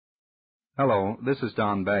Hello, this is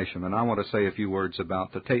Don Basham, and I want to say a few words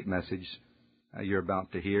about the tape message you're about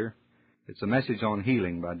to hear. It's a message on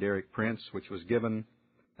healing by Derek Prince, which was given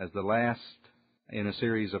as the last in a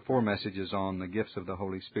series of 4 messages on the gifts of the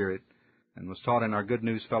Holy Spirit and was taught in our Good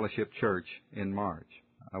News Fellowship Church in March.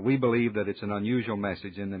 We believe that it's an unusual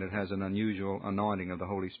message in that it has an unusual anointing of the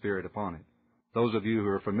Holy Spirit upon it. Those of you who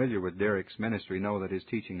are familiar with Derek's ministry know that his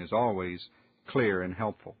teaching is always clear and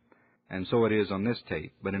helpful. And so it is on this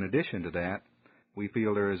tape. But in addition to that, we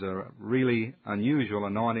feel there is a really unusual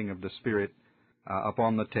anointing of the Spirit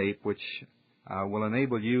upon the tape, which will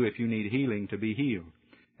enable you, if you need healing, to be healed.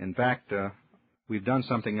 In fact, we've done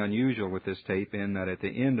something unusual with this tape in that at the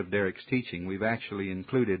end of Derek's teaching, we've actually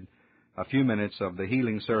included a few minutes of the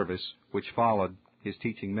healing service which followed his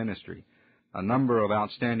teaching ministry. A number of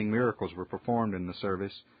outstanding miracles were performed in the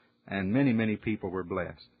service, and many, many people were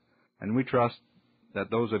blessed. And we trust that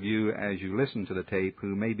those of you, as you listen to the tape,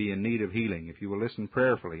 who may be in need of healing, if you will listen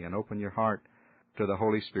prayerfully and open your heart to the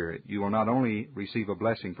Holy Spirit, you will not only receive a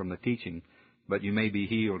blessing from the teaching, but you may be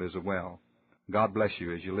healed as well. God bless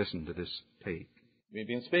you as you listen to this tape. We've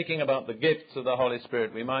been speaking about the gifts of the Holy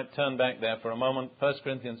Spirit. We might turn back there for a moment. 1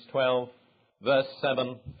 Corinthians 12, verse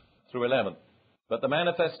 7 through 11. But the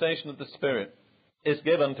manifestation of the Spirit is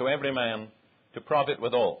given to every man to profit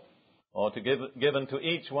withal, or given to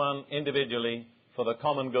each one individually for the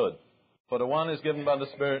common good. For to one is given by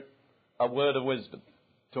the Spirit a word of wisdom,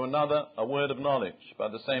 to another a word of knowledge by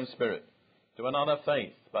the same Spirit, to another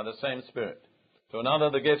faith by the same Spirit, to another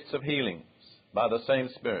the gifts of healings by the same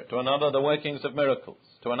Spirit, to another the workings of miracles,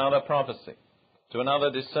 to another prophecy, to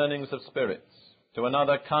another discernings of spirits, to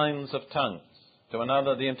another kinds of tongues, to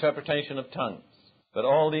another the interpretation of tongues. But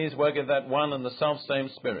all these worketh that one and the selfsame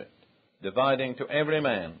Spirit, dividing to every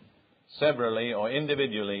man severally or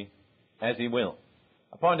individually as he will.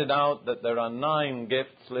 I pointed out that there are 9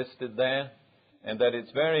 gifts listed there, and that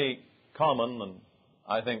it's very common and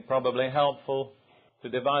I think probably helpful to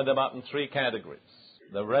divide them up in 3 categories: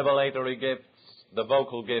 the revelatory gifts, the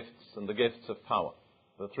vocal gifts, and the gifts of power.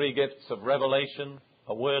 The 3 gifts of revelation,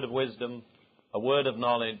 a word of wisdom, a word of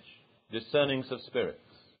knowledge, discernings of spirits.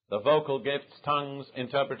 The vocal gifts, tongues,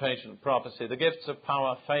 interpretation, prophecy. The gifts of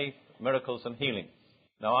power, faith, miracles, and healing.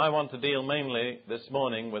 Now, I want to deal mainly this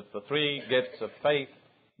morning with the 3 gifts of faith,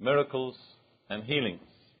 miracles, and healings.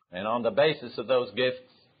 And on the basis of those gifts,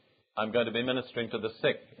 I'm going to be ministering to the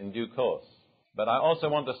sick in due course. But I also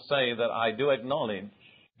want to say that I do acknowledge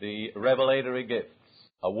the revelatory gifts,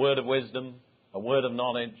 a word of wisdom, a word of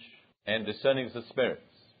knowledge, and discernings of spirits.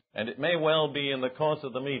 And it may well be in the course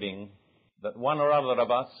of the meeting that one or other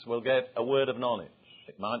of us will get a word of knowledge.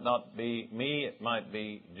 It might not be me, it might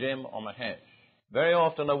be Jim or Mahesh. Very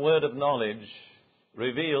often a word of knowledge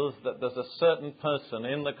reveals that there's a certain person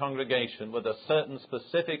in the congregation with a certain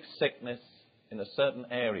specific sickness in a certain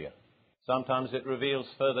area. Sometimes it reveals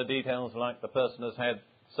further details like the person has had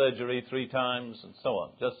surgery 3 times and so on.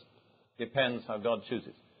 Just depends how God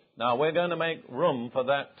chooses. Now, we're going to make room for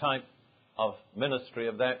that type of ministry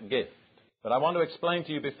of that gift. But I want to explain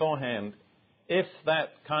to you beforehand, if that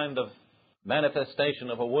kind of manifestation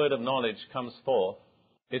of a word of knowledge comes forth,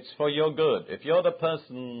 it's for your good. If you're the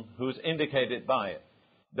person who's indicated by it,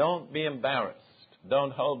 don't be embarrassed.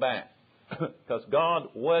 Don't hold back. Because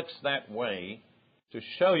God works that way to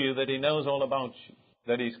show you that He knows all about you,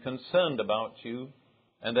 that He's concerned about you,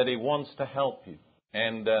 and that He wants to help you.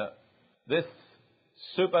 And this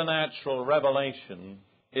supernatural revelation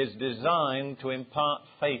is designed to impart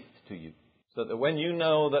faith to you, so that when you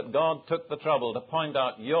know that God took the trouble to point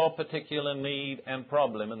out your particular need and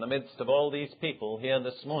problem in the midst of all these people here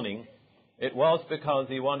this morning, it was because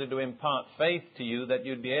He wanted to impart faith to you that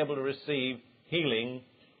you'd be able to receive healing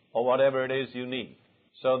or whatever it is you need.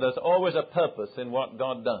 So there's always a purpose in what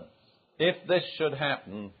God does. If this should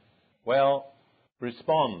happen, well,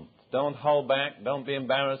 respond. Don't hold back. Don't be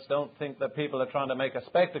embarrassed. Don't think that people are trying to make a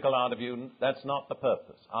spectacle out of you. That's not the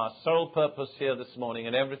purpose. Our sole purpose here this morning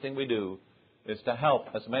in everything we do is to help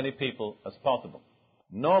as many people as possible.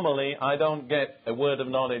 Normally, I don't get a word of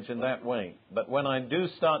knowledge in that way. But when I do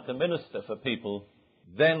start to minister for people,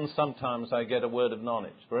 then sometimes I get a word of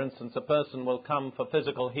knowledge. For instance, a person will come for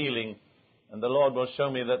physical healing, and the Lord will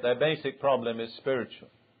show me that their basic problem is spiritual,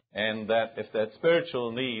 and that if that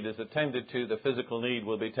spiritual need is attended to, the physical need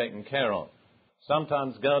will be taken care of.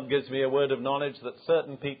 Sometimes God gives me a word of knowledge that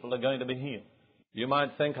certain people are going to be healed. You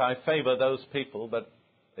might think I favor those people, but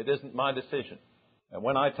it isn't my decision. And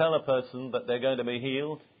when I tell a person that they're going to be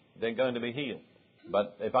healed, they're going to be healed.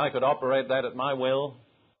 But if I could operate that at my will,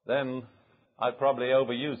 then I'd probably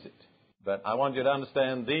overuse it. But I want you to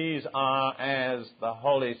understand these are as the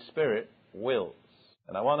Holy Spirit wills.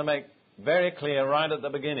 And I want to make very clear right at the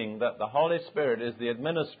beginning that the Holy Spirit is the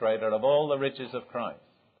administrator of all the riches of Christ.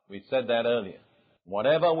 We said that earlier.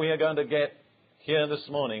 Whatever we are going to get here this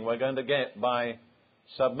morning, we're going to get by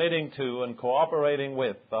submitting to and cooperating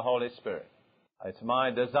with the Holy Spirit. It's my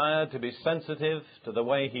desire to be sensitive to the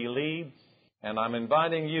way He leads, and I'm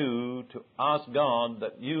inviting you to ask God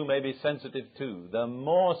that you may be sensitive too. The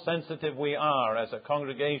more sensitive we are as a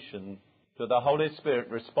congregation to the Holy Spirit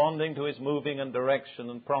responding to His moving and direction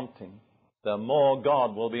and prompting, the more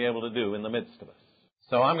God will be able to do in the midst of us.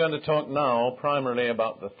 So I'm going to talk now primarily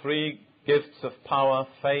about the three gifts of power: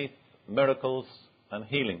 faith, miracles, and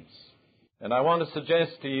healings. And I want to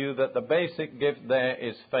suggest to you that the basic gift there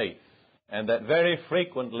is faith, and that very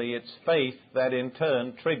frequently it's faith that in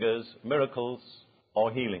turn triggers miracles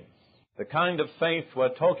or healings. The kind of faith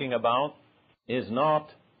we're talking about is not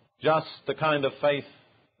just the kind of faith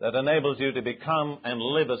that enables you to become and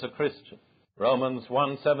live as a Christian. Romans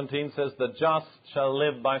 1:17 says, "The just shall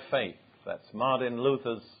live by faith." That's Martin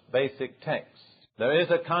Luther's basic text. There is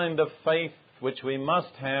a kind of faith which we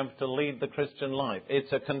must have to lead the Christian life.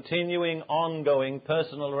 It's a continuing, ongoing,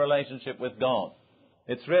 personal relationship with God.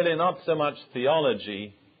 It's really not so much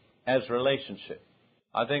theology as relationship.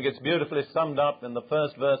 I think it's beautifully summed up in the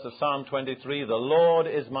first verse of Psalm 23, "The Lord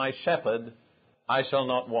is my shepherd, I shall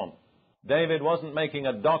not want." David wasn't making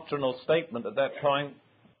a doctrinal statement at that point.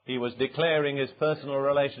 He was declaring his personal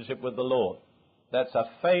relationship with the Lord. That's a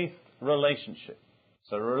faith relationship.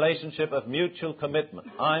 It's a relationship of mutual commitment.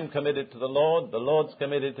 I'm committed to the Lord's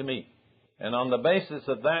committed to me. And on the basis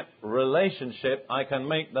of that relationship, I can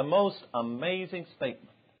make the most amazing statement: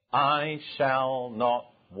 I shall not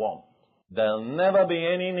want. There'll never be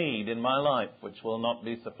any need in my life which will not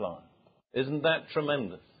be supplied. Isn't that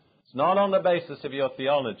tremendous? It's not on the basis of your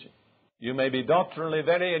theology. You may be doctrinally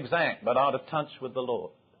very exact, but out of touch with the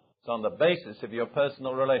Lord. It's on the basis of your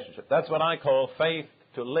personal relationship. That's what I call faith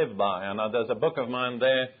to live by. And there's a book of mine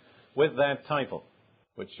there with that title,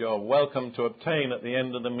 which you're welcome to obtain at the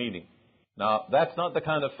end of the meeting. Now, that's not the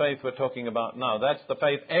kind of faith we're talking about now. That's the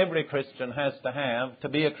faith every Christian has to have to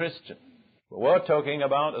be a Christian. But we're talking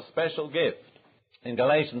about a special gift. In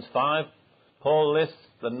Galatians 5, Paul lists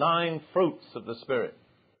the 9 fruits of the Spirit: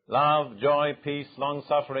 love, joy, peace,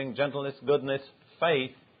 long-suffering, gentleness, goodness,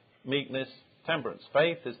 faith, meekness, temperance.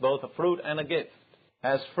 Faith is both a fruit and a gift.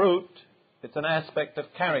 As fruit, it's an aspect of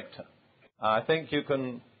character. I think you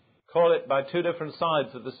can call it by 2 different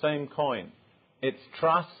sides of the same coin. It's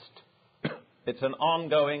trust. It's an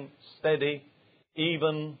ongoing, steady,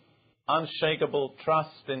 even, unshakable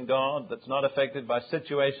trust in God that's not affected by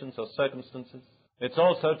situations or circumstances. It's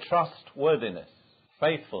also trustworthiness,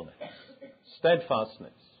 faithfulness,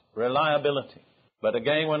 steadfastness, reliability. But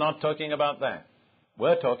again, we're not talking about that.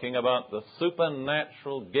 We're talking about the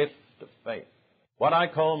supernatural gift of faith, what I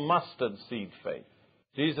call mustard seed faith.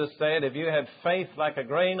 Jesus said, if you had faith like a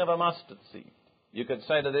grain of a mustard seed, you could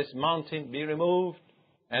say to this mountain, be removed,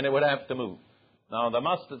 and it would have to move. Now, the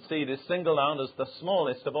mustard seed is singled out as the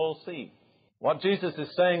smallest of all seeds. What Jesus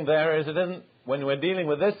is saying there is, it isn't, when we're dealing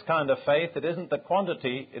with this kind of faith, it isn't the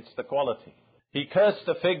quantity, it's the quality. He cursed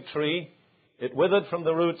a fig tree. It withered from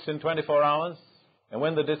the roots in 24 hours. And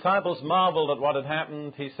when the disciples marveled at what had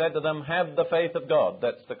happened, he said to them, have the faith of God.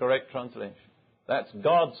 That's the correct translation. That's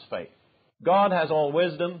God's faith. God has all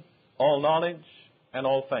wisdom, all knowledge, and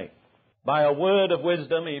all faith. By a word of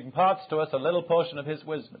wisdom, He imparts to us a little portion of His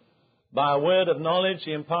wisdom. By a word of knowledge,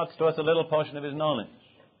 He imparts to us a little portion of His knowledge.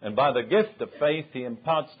 And by the gift of faith, He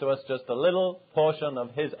imparts to us just a little portion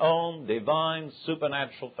of His own divine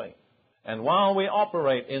supernatural faith. And while we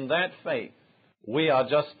operate in that faith, we are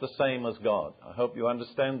just the same as God. I hope you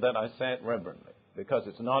understand that I say it reverently, because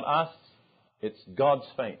it's not us, it's God's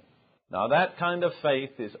faith. Now, that kind of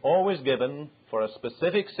faith is always given for a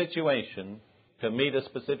specific situation to meet a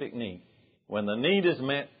specific need. When the need is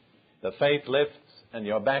met, the faith lifts and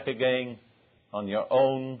you're back again on your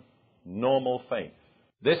own normal faith.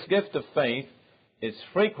 This gift of faith is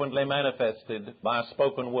frequently manifested by a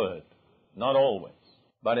spoken word, not always.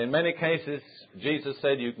 But in many cases, Jesus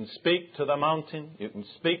said you can speak to the mountain, you can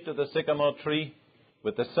speak to the sycamore tree.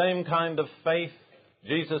 With the same kind of faith,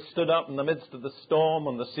 Jesus stood up in the midst of the storm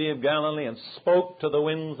on the Sea of Galilee and spoke to the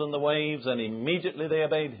winds and the waves, and immediately they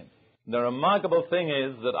obeyed Him. The remarkable thing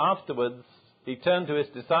is that afterwards, He turned to His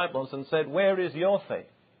disciples and said, where is your faith?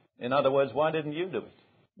 In other words, why didn't you do it?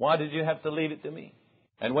 Why did you have to leave it to me?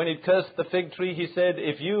 And when He cursed the fig tree, He said,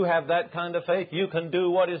 if you have that kind of faith, you can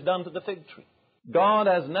do what is done to the fig tree. God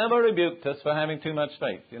has never rebuked us for having too much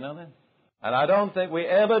faith. You know that? And I don't think we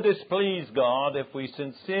ever displease God if we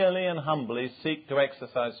sincerely and humbly seek to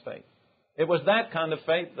exercise faith. It was that kind of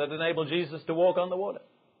faith that enabled Jesus to walk on the water.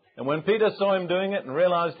 And when Peter saw him doing it and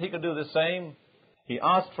realized he could do the same, he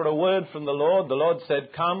asked for a word from the Lord. The Lord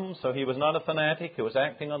said, come. So he was not a fanatic. He was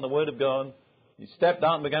acting on the Word of God. He stepped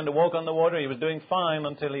out and began to walk on the water. He was doing fine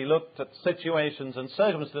until he looked at situations and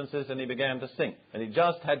circumstances and he began to sink. And he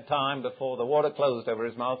just had time before the water closed over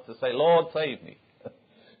his mouth to say, Lord, save me.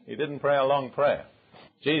 He didn't pray a long prayer.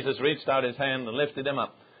 Jesus reached out his hand and lifted him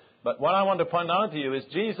up. But what I want to point out to you is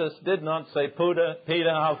Jesus did not say, Peter,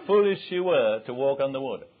 how foolish you were to walk on the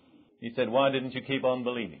water. He said, why didn't you keep on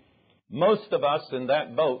believing? Most of us in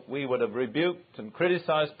that boat, we would have rebuked and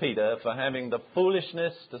criticized Peter for having the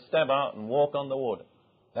foolishness to step out and walk on the water.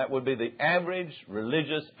 That would be the average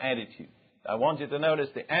religious attitude. I want you to notice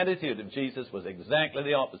the attitude of Jesus was exactly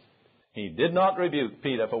the opposite. He did not rebuke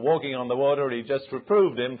Peter for walking on the water. He just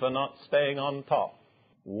reproved him for not staying on top.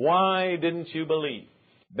 Why didn't you believe?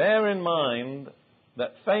 Bear in mind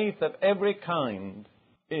that faith of every kind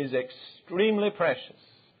is extremely precious.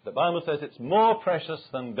 The Bible says it's more precious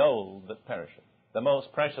than gold that perisheth, the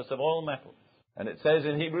most precious of all metals. And it says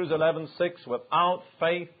in Hebrews 11:6, without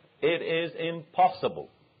faith it is impossible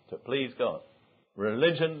to please God.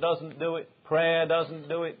 Religion doesn't do it, prayer doesn't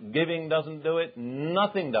do it, giving doesn't do it,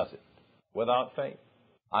 nothing does it without faith.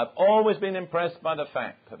 I've always been impressed by the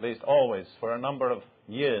fact, at least always for a number of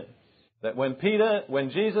years, that when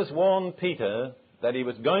Jesus warned Peter that he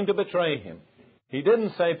was going to betray him, he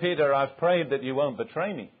didn't say, Peter, I've prayed that you won't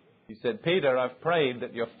betray me. He said, Peter, I've prayed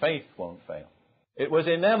that your faith won't fail. It was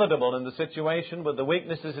inevitable in the situation with the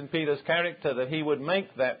weaknesses in Peter's character that he would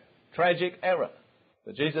make that tragic error.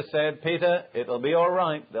 But Jesus said, Peter, it'll be all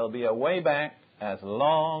right. There'll be a way back as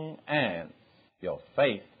long as your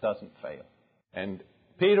faith doesn't fail. And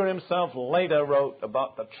Peter himself later wrote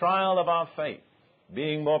about the trial of our faith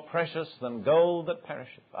being more precious than gold that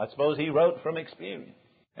perisheth. I suppose he wrote from experience.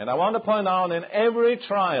 And I want to point out, in every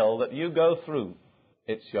trial that you go through,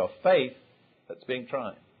 it's your faith that's being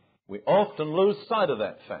tried. We often lose sight of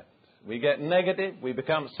that fact. We get negative. We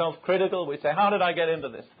become self-critical. We say, how did I get into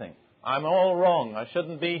this thing? I'm all wrong. I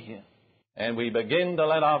shouldn't be here. And we begin to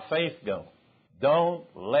let our faith go. Don't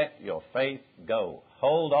let your faith go.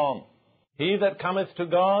 Hold on. He that cometh to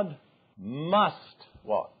God must,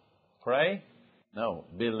 what? Pray? No,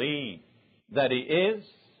 believe that He is,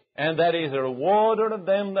 and that He is a rewarder of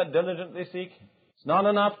them that diligently seek Him. It's not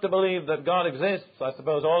enough to believe that God exists. I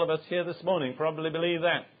suppose all of us here this morning probably believe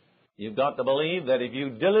that. You've got to believe that if you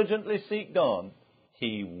diligently seek God,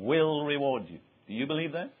 He will reward you. Do you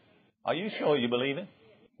believe that? Are you sure you believe it?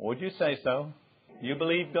 Would you say so? You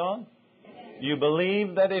believe God? You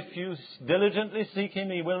believe that if you diligently seek Him,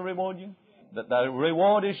 He will reward you? That the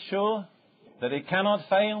reward is sure? That it cannot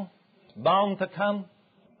fail? It's bound to come?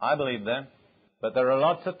 I believe that. But there are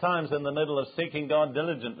lots of times in the middle of seeking God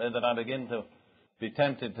diligently that I begin to be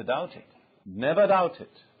tempted to doubt it. Never doubt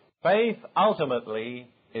it. Faith ultimately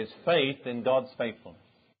is faith in God's faithfulness.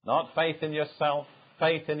 Not faith in yourself,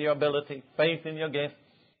 faith in your ability, faith in your gifts,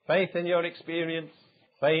 faith in your experience,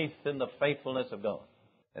 faith in the faithfulness of God.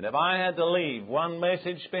 And if I had to leave one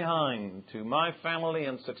message behind to my family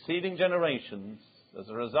and succeeding generations as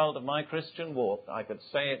a result of my Christian walk, I could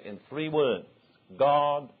say it in 3 words.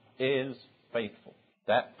 God is faithful.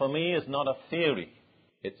 That for me is not a theory.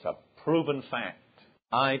 It's a proven fact.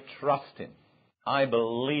 I trust Him. I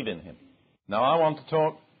believe in Him. Now I want to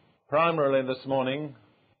talk primarily this morning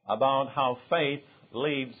about how faith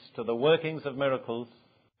leads to the workings of miracles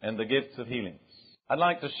and the gifts of healings. I'd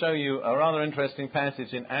like to show you a rather interesting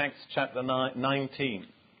passage in Acts chapter 19,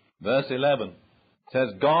 verse 11. It says,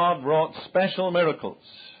 God wrought special miracles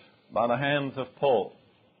by the hands of Paul.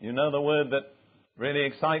 You know the word that really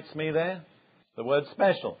excites me there? The word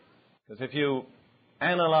special. Because if you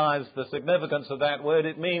analyze the significance of that word,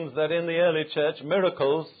 it means that in the early church,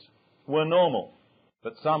 miracles were normal,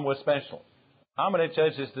 but some were special. How many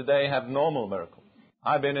churches today have normal miracles?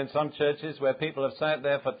 I've been in some churches where people have sat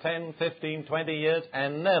there for 10, 15, 20 years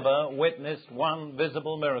and never witnessed one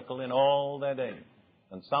visible miracle in all their days.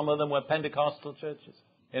 And some of them were Pentecostal churches,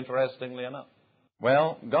 interestingly enough.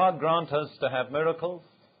 Well, God grant us to have miracles,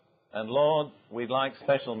 and Lord, we'd like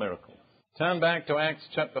special miracles. Turn back to Acts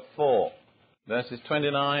chapter 4, verses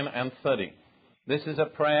 29 and 30. This is a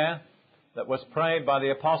prayer that was prayed by the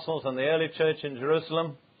apostles and the early church in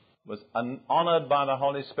Jerusalem, was honored by the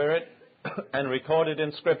Holy Spirit, and recorded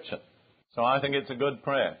in Scripture. So I think it's a good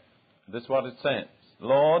prayer. This is what it says.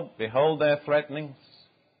 Lord, behold their threatenings,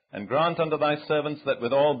 and grant unto thy servants that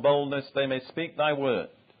with all boldness they may speak thy word,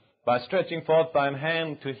 by stretching forth thine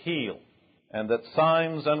hand to heal, and that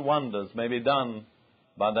signs and wonders may be done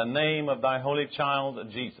by the name of thy holy child,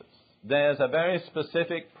 Jesus. There's a very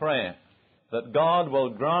specific prayer that God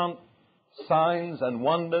will grant signs and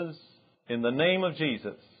wonders in the name of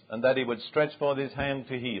Jesus, and that he would stretch forth his hand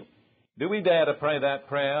to heal. Do we dare to pray that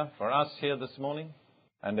prayer for us here this morning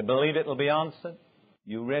and to believe it will be answered?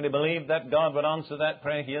 You really believe that God would answer that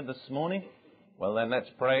prayer here this morning? Well, then let's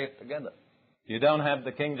pray it together. If you don't have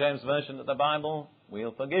the King James Version of the Bible,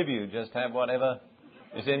 we'll forgive you. Just have whatever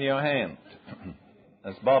is in your hand.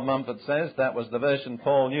 As Bob Mumford says, that was the version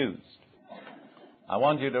Paul used. I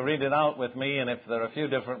want you to read it out with me, and if there are a few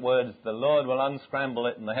different words, the Lord will unscramble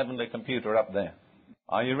it in the heavenly computer up there.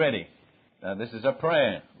 Are you ready? Now, this is a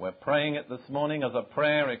prayer. We're praying it this morning as a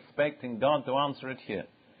prayer, expecting God to answer it here.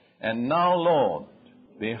 And now, Lord,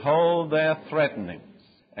 behold their threatenings,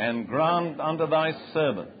 and grant unto thy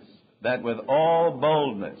servants that with all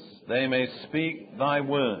boldness they may speak thy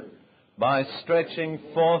word, by stretching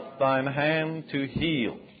forth thine hand to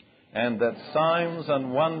heal, and that signs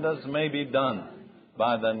and wonders may be done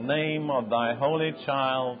by the name of thy holy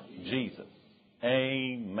child, Jesus.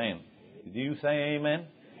 Amen. Did you say amen?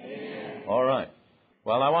 Amen. All right.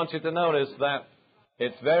 Well, I want you to notice that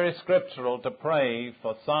it's very scriptural to pray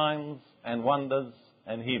for signs and wonders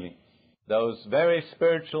and healings. Those very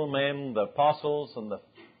spiritual men, the apostles and the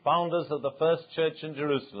founders of the first church in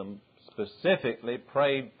Jerusalem, specifically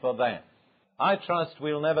prayed for that. I trust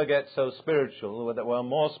we'll never get so spiritual that we're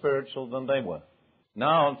more spiritual than they were.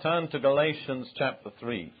 Now I'll turn to Galatians chapter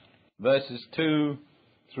 3, verses 2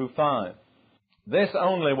 through 5. This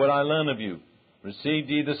only would I learn of you. Received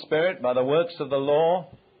ye the Spirit by the works of the law,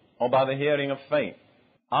 or by the hearing of faith?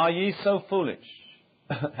 Are ye so foolish?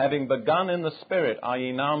 Having begun in the Spirit, are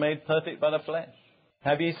ye now made perfect by the flesh?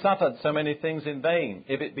 Have ye suffered so many things in vain,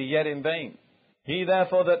 if it be yet in vain? He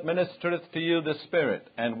therefore that ministereth to you the Spirit,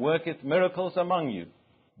 and worketh miracles among you,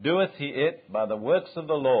 doeth he it by the works of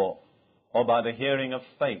the law, or by the hearing of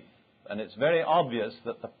faith? And it's very obvious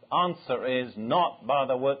that the answer is not by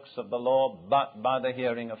the works of the law, but by the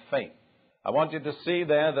hearing of faith. I want you to see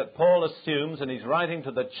there that Paul assumes, and he's writing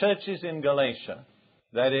to the churches in Galatia,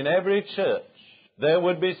 that in every church there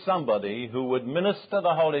would be somebody who would minister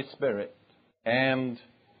the Holy Spirit and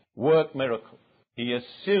work miracles. He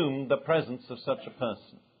assumed the presence of such a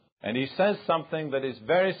person. And he says something that is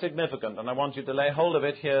very significant, and I want you to lay hold of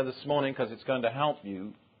it here this morning because it's going to help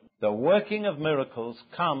you. The working of miracles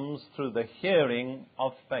comes through the hearing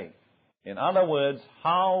of faith. In other words,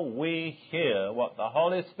 how we hear what the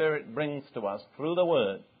Holy Spirit brings to us through the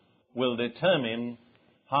Word will determine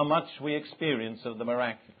how much we experience of the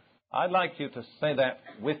miraculous. I'd like you to say that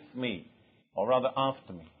with me, or rather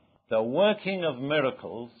after me. The working of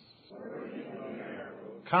miracles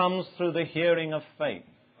comes through the hearing of faith.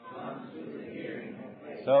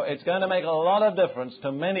 So it's going to make a lot of difference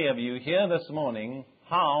to many of you here this morning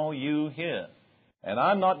how you hear. And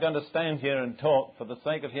I'm not going to stand here and talk for the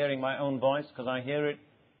sake of hearing my own voice, because I hear it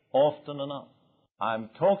often enough. I'm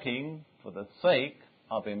talking for the sake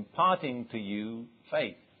of imparting to you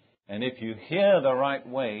faith. And if you hear the right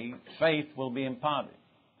way, faith will be imparted.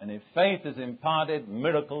 And if faith is imparted,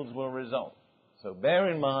 miracles will result. So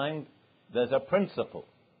bear in mind, there's a principle.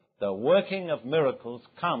 The working of miracles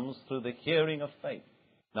comes through the hearing of faith.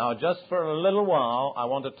 Now, just for a little while, I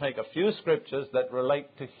want to take a few scriptures that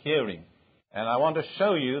relate to hearing. And I want to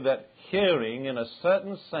show you that hearing, in a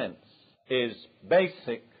certain sense, is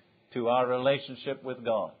basic to our relationship with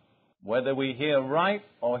God. Whether we hear right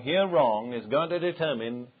or hear wrong is going to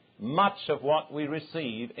determine much of what we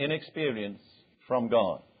receive in experience from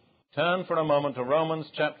God. Turn for a moment to Romans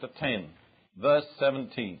chapter 10, verse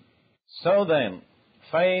 17. So then,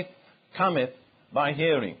 faith cometh by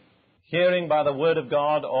hearing. Hearing by the Word of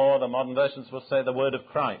God, or the modern versions will say the Word of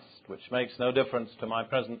Christ, which makes no difference to my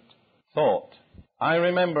present thought. I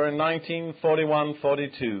remember in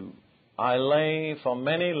 1941-42, I lay for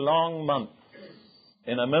many long months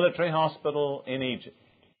in a military hospital in Egypt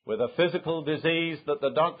with a physical disease that the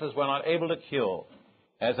doctors were not able to cure.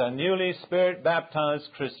 As a newly Spirit-baptized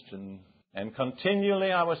Christian, and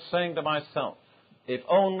continually I was saying to myself, if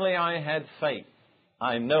only I had faith,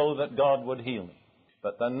 I know that God would heal me.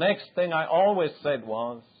 But the next thing I always said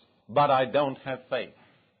was, but I don't have faith.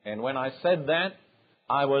 And when I said that,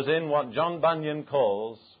 I was in what John Bunyan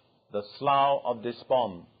calls the Slough of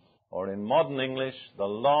Despond, or in modern English, the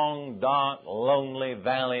long, dark, lonely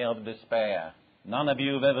valley of despair. None of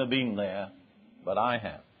you have ever been there, but I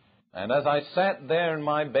have. And as I sat there in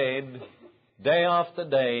my bed, day after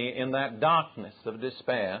day, in that darkness of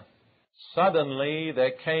despair, suddenly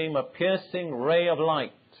there came a piercing ray of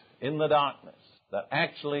light in the darkness that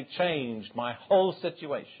actually changed my whole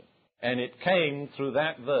situation. And it came through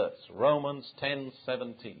that verse, Romans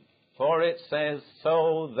 10:17. For it says,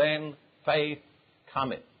 so then faith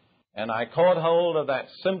cometh And I caught hold of that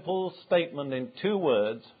simple statement in 2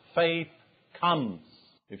 words, faith comes.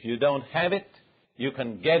 If you don't have it, you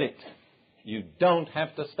can get it. You don't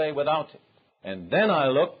have to stay without it. And then I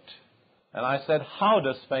looked and I said, how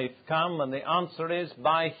does faith come? And the answer is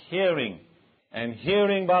by hearing. And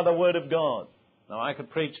hearing by the Word of God. Now, I could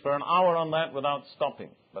preach for an hour on that without stopping,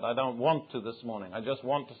 but I don't want to this morning. I just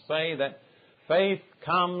want to say that faith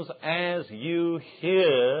comes as you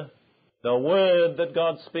hear the Word that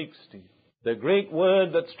God speaks to you. The Greek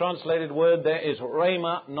word that's translated word there is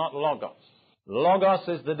rhema, not logos. Logos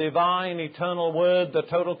is the divine, eternal Word, the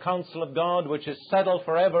total counsel of God, which is settled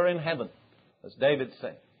forever in heaven, as David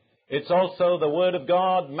said. It's also the Word of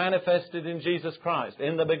God manifested in Jesus Christ.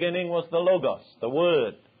 In the beginning was the Logos, the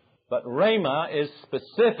Word. But rhema is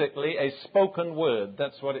specifically a spoken word.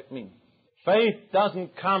 That's what it means. Faith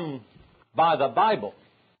doesn't come by the Bible.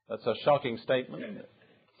 That's a shocking statement, isn't it?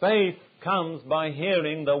 Faith comes by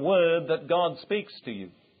hearing the Word that God speaks to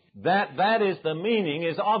you. That is the meaning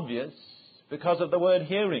is obvious because of the word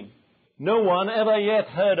hearing. No one ever yet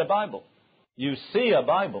heard a Bible. You see a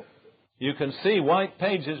Bible. You can see white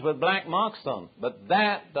pages with black marks on, but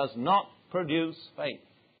that does not produce faith.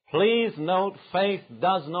 Please note, faith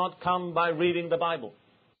does not come by reading the Bible,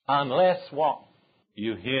 unless what?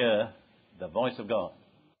 You hear the voice of God.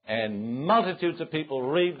 And multitudes of people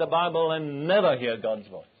read the Bible and never hear God's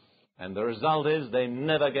voice. And the result is they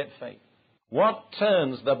never get faith. What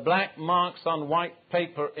turns the black marks on white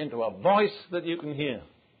paper into a voice that you can hear?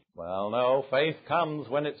 Well, no, faith comes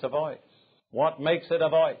when it's a voice. What makes it a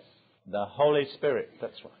voice? The Holy Spirit,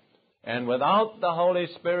 that's right. And without the Holy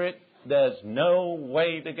Spirit, there's no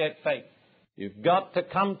way to get faith. You've got to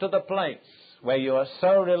come to the place where you are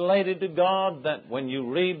so related to God that when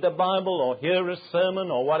you read the Bible or hear a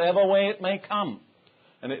sermon or whatever way it may come,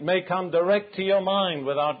 and it may come direct to your mind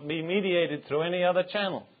without being mediated through any other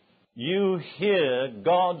channel, you hear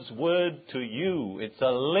God's Word to you. It's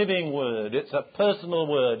a living Word. It's a personal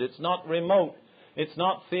Word. It's not remote. It's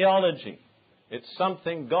not theology. It's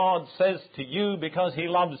something God says to you because He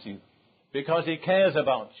loves you, because He cares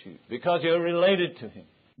about you, because you're related to Him.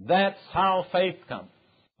 That's how faith comes,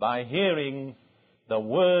 by hearing the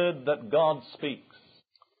Word that God speaks.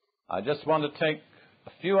 I just want to take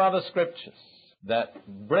a few other scriptures that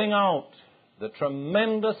bring out the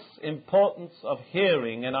tremendous importance of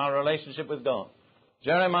hearing in our relationship with God.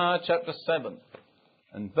 Jeremiah chapter 7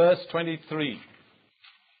 and verse 23.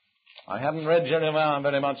 I haven't read Jeremiah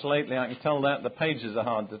very much lately. I can tell that. The pages are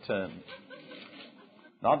hard to turn.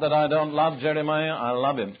 Not that I don't love Jeremiah. I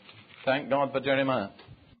love him. Thank God for Jeremiah.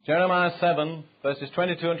 Jeremiah 7, verses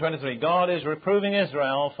 22 and 23. God is reproving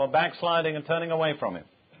Israel for backsliding and turning away from Him.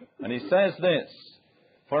 And He says this,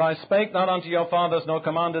 "For I spake not unto your fathers, nor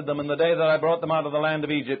commanded them in the day that I brought them out of the land of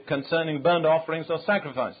Egypt, concerning burnt offerings or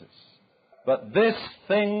sacrifices. But this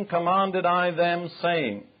thing commanded I them,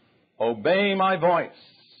 saying, Obey my voice,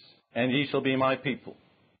 and ye shall be my people."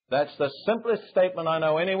 That's the simplest statement I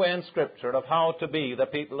know anywhere in Scripture of how to be the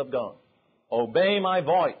people of God. Obey my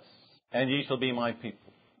voice, and ye shall be my people.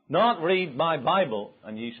 Not read my Bible,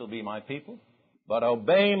 and ye shall be my people, but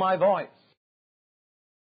obey my voice,